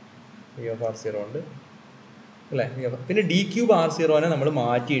 ഉണ്ട് അല്ലേ? പിന്നെ ഡി ക്യൂബ് ആർ സീറോനെ നമ്മൾ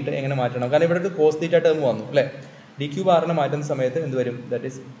മാറ്റിയിട്ട് എങ്ങനെ മാറ്റണം? കാരണം ഇവിടെ ഒരു കോസ് തീറ്റ ടേം വന്നു അല്ലേ? ഡി ക്യൂബ് ആറിനെ മാറ്റുന്ന സമയത്ത് എന്ത് വരും? ദാറ്റ്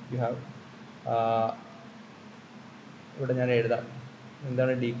ഈസ് യു ഹാവ്, ഇവിടെ ഞാൻ എഴുതാം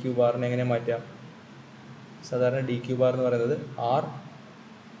എന്താണ് ഡി ക്യൂബ് ആറിനെ എങ്ങനെ മാറ്റാം. സാധാരണ ഡി ക്യൂബ് ആർ എന്ന് പറയുന്നത് R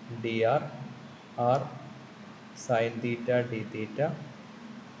D R sine theta D തീറ്റ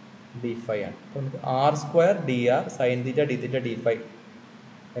ഡി ഫൈവ് ആണ്. അപ്പോൾ നമുക്ക് R square D R sine theta D തീറ്റ ഡി ഫൈവ്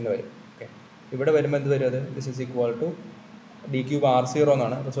എന്ന് വരും. ഓക്കെ, ഇവിടെ വരുമ്പോൾ എന്ത് വരും? അത് this is equal to D cube R zero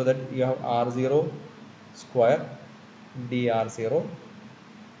എന്നാണ്. So that you have R zero square D R zero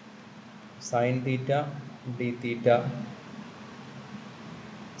sine theta D theta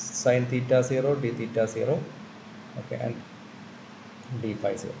sine theta zero D theta zero. Okay, and D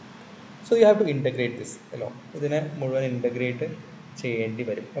five zero. So you have to integrate this അല്ലോ. ഇതിനെ മുഴുവൻ integrate ചെയ്യേണ്ടി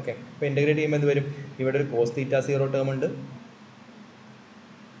വരും. Okay, അപ്പോൾ integrate ചെയ്യുമ്പോൾ എന്ത് വരും? ഇവിടെ ഒരു കോസ് തീറ്റ സീറോ ടേം ഉണ്ട്,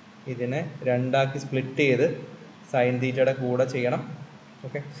 ഇതിനെ രണ്ടാക്കി സ്പ്ലിറ്റ് ചെയ്ത് സൈൻ തീറ്റയുടെ കൂടെ ചെയ്യണം.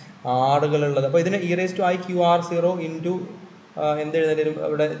 ഓക്കെ, ആറുകളുള്ളത്. അപ്പോൾ ഇതിനെ E raise to I Q R zero into എന്തെഴുതേണ്ടി വരും?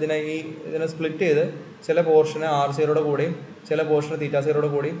 ഇവിടെ ഇതിനെ സ്പ്ലിറ്റ് ചെയ്ത് ചില പോർഷനെ ആർ സീറോയുടെ കൂടെയും ചില പോർഷനെ തീറ്റ സീറോയുടെ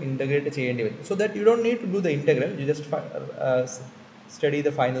കൂടെയും ഇൻറ്റഗ്രേറ്റ് ചെയ്യേണ്ടി വരും. So that you don't need to do the integral, you just study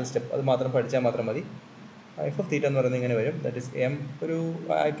the final step. അത് മാത്രം പഠിച്ചാൽ മാത്രം മതി. എഫ് ഓഫ് തീറ്റ എന്ന് പറയുന്നത് ഇങ്ങനെ വരും. ദാറ്റ് ഇസ് എം, ഒരു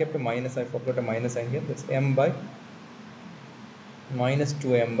I kept minus, I forgot minus sign here. That's M by minus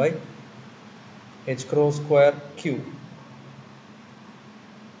 2m by h cross square q.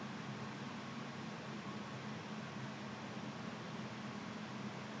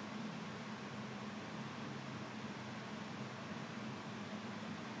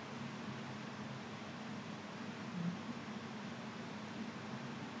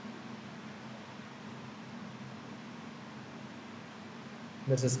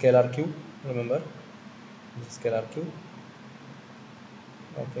 This is scalar q, remember, this is scalar q.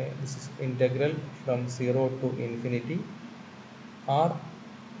 Okay, this is integral from 0 to infinity r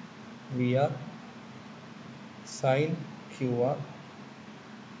vr sin qr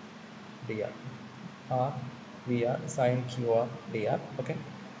dr, r vr sin qr dr. Okay,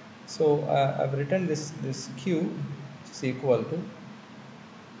 so I've written this q is equal to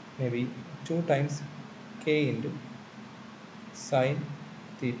maybe 2 times k into sin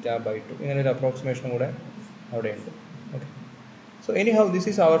theta by 2. ഇങ്ങനെ ഒരു approximation കൂടെ അവിടെ ഉണ്ട്. Okay, so anyhow this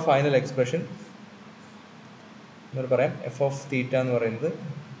is our final expression. നമുക്ക് പറയാം F of തീറ്റ എന്ന് പറയുന്നത്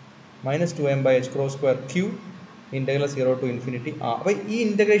minus 2m by h cross square q integral 0 to infinity r. അപ്പോൾ ഈ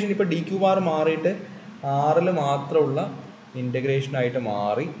ഇൻ്റഗ്രേഷൻ ഇപ്പോൾ ഡി ക്യൂ ബാർ മാറിയിട്ട് ആറിൽ മാത്രമുള്ള ഇൻ്റഗ്രേഷനായിട്ട്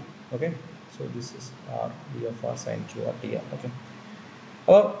മാറി. Okay, so this is R D of R sign Q R T R. Okay,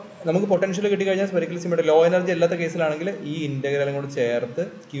 അപ്പോൾ നമുക്ക് പൊട്ടൻഷ്യൽ കിട്ടിക്കഴിഞ്ഞാൽ സ്പെറിക്കൽ സിമെട്രി ലോ എനർജി അല്ലാത്ത കേസിലാണെങ്കിൽ ഈ ഇൻ്റഗ്രലും കൂടെ ചേർത്ത്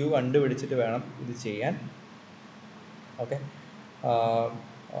ക്യൂ കണ്ടുപിടിച്ചിട്ട് വേണം ഇത് ചെയ്യാൻ. Okay,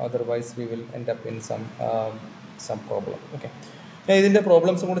 otherwise we will end up in some problem. Okay. ഇതിൻ്റെ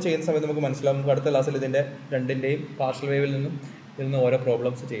പ്രോബ്ലംസും കൂടെ ചെയ്യുന്ന സമയത്ത് നമുക്ക് മനസ്സിലാവും. നമുക്ക് അടുത്ത ക്ലാസ്സിൽ ഇതിൻ്റെ രണ്ടിൻ്റെയും പാർഷ്യൽ വേവിൽ നിന്ന് ഓരോ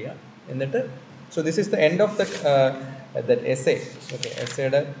പ്രോബ്ലംസ് ചെയ്യാം. എന്നിട്ട് so this is the end of that essay. Okay,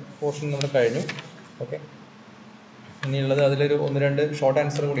 എസ്സേയുടെ portion നമ്മൾ കഴിഞ്ഞു. ഓക്കെ, ഇനിയുള്ളത് അതിലൊരു 1-2 ഷോർട്ട്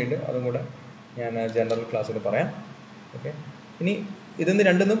ആൻസർ കൂടിയുണ്ട്, അതും കൂടെ ഞാൻ ജനറൽ ക്ലാസ്സിൽ പറയാം. ഓക്കെ, ഇനി ഇതിന്ന്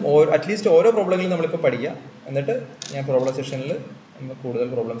രണ്ടിന്നും അറ്റ്ലീസ്റ്റ് ഓരോ പ്രോബ്ലങ്ങളും നമ്മളിപ്പോൾ പഠിക്കുക. എന്നിട്ട് ഞാൻ പ്രോബ്ലം സെഷനിൽ നമ്മൾ കൂടുതൽ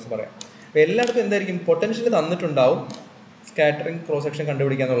പ്രോബ്ലംസ് പറയാം. അപ്പോൾ എല്ലായിടത്തും എന്തായിരിക്കും പൊട്ടൻഷ്യൽ തന്നിട്ടുണ്ടാവും, സ്കാറ്ററിങ് ക്രോസ് സെക്ഷൻ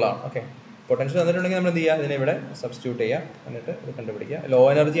കണ്ടുപിടിക്കുക എന്നുള്ളതാണ്. ഓക്കെ, പൊട്ടൻഷ്യൽ തന്നിട്ടുണ്ടെങ്കിൽ നമ്മൾ എന്ത് ചെയ്യുക, ഇതിനെ ഇവിടെ സബ്സ്റ്റിറ്റ്യൂട്ട് ചെയ്യുക, എന്നിട്ട് ഇത് കണ്ടുപിടിക്കുക. ലോ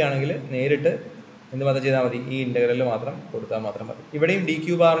എനർജി ആണെങ്കിൽ നേരിട്ട് എന്ത് മാത്രം ചെയ്താൽ മതി, ഈ ഇൻ്റഗ്രലിൽ മാത്രം കൊടുത്താൽ മാത്രം മതി. ഇവിടെയും ഡി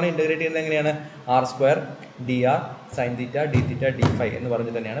ക്യൂ ബാറിനെ ഇൻ്റഗ്രേറ്റ് ചെയ്യുന്നത് എങ്ങനെയാണ്, r² dr sin theta d theta d phi എന്ന്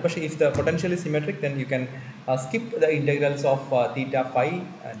പറഞ്ഞ് തന്നെയാണ്. പക്ഷേ if the potential is symmetric then you can skip the integrals of theta phi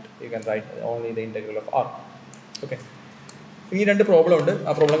and you can write only the integral of r. Okay, ഈ 2 problem ഉണ്ട്.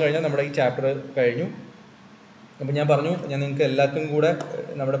 ആ problem കഴിഞ്ഞാൽ നമ്മുടെ ഈ ചാപ്റ്റർ കഴിഞ്ഞു. അപ്പോൾ ഞാൻ പറഞ്ഞു, ഞാൻ നിങ്ങൾക്ക് എല്ലാവർക്കും കൂടെ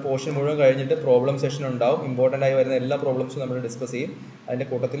നമ്മുടെ പോർഷൻ മുഴുവൻ കഴിഞ്ഞിട്ട് പ്രോബ്ലം സെഷൻ ഉണ്ടാവും. ഇമ്പോർട്ടൻ്റ് ആയി വരുന്ന എല്ലാ പ്രോബ്ലംസും നമ്മൾ ഡിസ്കസ് ചെയ്യും. അതിൻ്റെ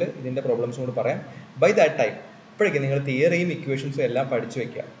കൂട്ടത്തിൽ ഇതിൻ്റെ പ്രോബ്ലംസും കൂടി പറയാം. ബൈ ദാറ്റ് ടൈം ഇപ്പോഴേക്കും നിങ്ങൾ തിയറിയും ഇക്വേഷൻസും എല്ലാം പഠിച്ചു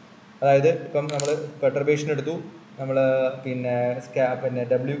വയ്ക്കുക. അതായത് ഇപ്പം നമ്മൾ പെർട്ടർബേഷൻ എടുത്തു, നമ്മൾ പിന്നെ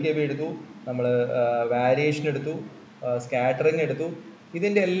WKB എടുത്തു, നമ്മൾ വാരിയേഷൻ എടുത്തു, സ്കാറ്ററിങ് എടുത്തു.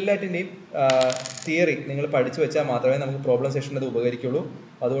 ഇതിൻ്റെ എല്ലാറ്റിൻ്റെയും തിയറി നിങ്ങൾ പഠിച്ചു വെച്ചാൽ മാത്രമേ നമുക്ക് പ്രോബ്ലം സെഷനിൽ അത് ഉപകരിക്കുള്ളൂ.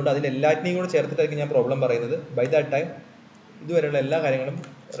 അതുകൊണ്ട് അതിൻ്റെ എല്ലാറ്റിനെയും കൂടെ ചേർത്തിട്ടായിരിക്കും ഞാൻ പ്രോബ്ലം പറയുന്നത്. ബൈ ദാറ്റ് ടൈം ഇതുവരെയുള്ള എല്ലാ കാര്യങ്ങളും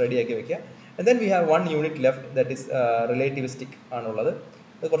റെഡിയാക്കി വെക്കുക. And then we have 1 unit left, that is relativistic ആണുള്ളത്.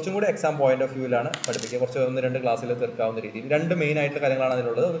 അത് കുറച്ചും കൂടി എക്സാം പോയിന്റ് ഓഫ് വ്യൂവിലാണ് പഠിപ്പിക്കുക. കുറച്ച് 1-2 ക്ലാസ്സിൽ തീർക്കാവുന്ന രീതിയിൽ 2 മെയിൻ ആയിട്ടുള്ള കാര്യങ്ങളാണ്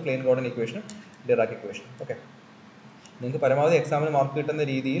അതിലുള്ളത്. ഒന്ന് ക്ലെയിൻ ഗോർഡൻ ഇക്വേഷനും ഡിറാക് ഇക്വേഷനും. ഓക്കെ, നിങ്ങൾക്ക് പരമാവധി എക്സാമിന് മാർക്ക് കിട്ടുന്ന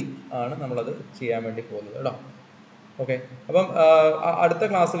രീതിയിൽ ആണ് നമ്മളത് ചെയ്യാൻ വേണ്ടി പോകുന്നത് കേട്ടോ. ഓക്കെ, അപ്പം അടുത്ത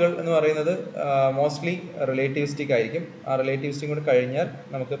ക്ലാസ്സുകൾ എന്ന് പറയുന്നത് മോസ്റ്റ്ലി റിലേറ്റിവിസ്റ്റിക് ആയിരിക്കും. ആ റിലേറ്റിവിസ്റ്റിക് കൂടെ കഴിഞ്ഞാൽ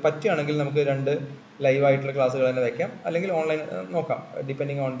നമുക്ക് പറ്റുകയാണെങ്കിൽ നമുക്ക് 2 ലൈവായിട്ടുള്ള ക്ലാസ്സുകൾ തന്നെ വയ്ക്കാം, അല്ലെങ്കിൽ ഓൺലൈൻ നോക്കാം,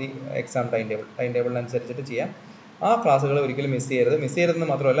 depending on the exam time ടേബിളിനനുസരിച്ചിട്ട് ചെയ്യാം. ആ ക്ലാസ്സുകൾ ഒരിക്കലും മിസ് ചെയ്യരുതെന്ന്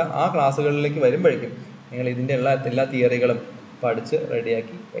മാത്രമല്ല, ആ ക്ലാസ്സുകളിലേക്ക് വരുമ്പോഴേക്കും നിങ്ങൾ ഇതിൻ്റെ എല്ലാ തിയറികളും പഠിച്ച്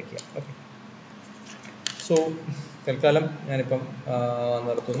റെഡിയാക്കി വയ്ക്കുക. ഓക്കെ, സോ തൽക്കാലം ഞാനിപ്പം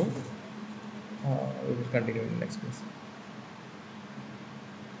നിർത്തുന്നു. We will continue in the next class.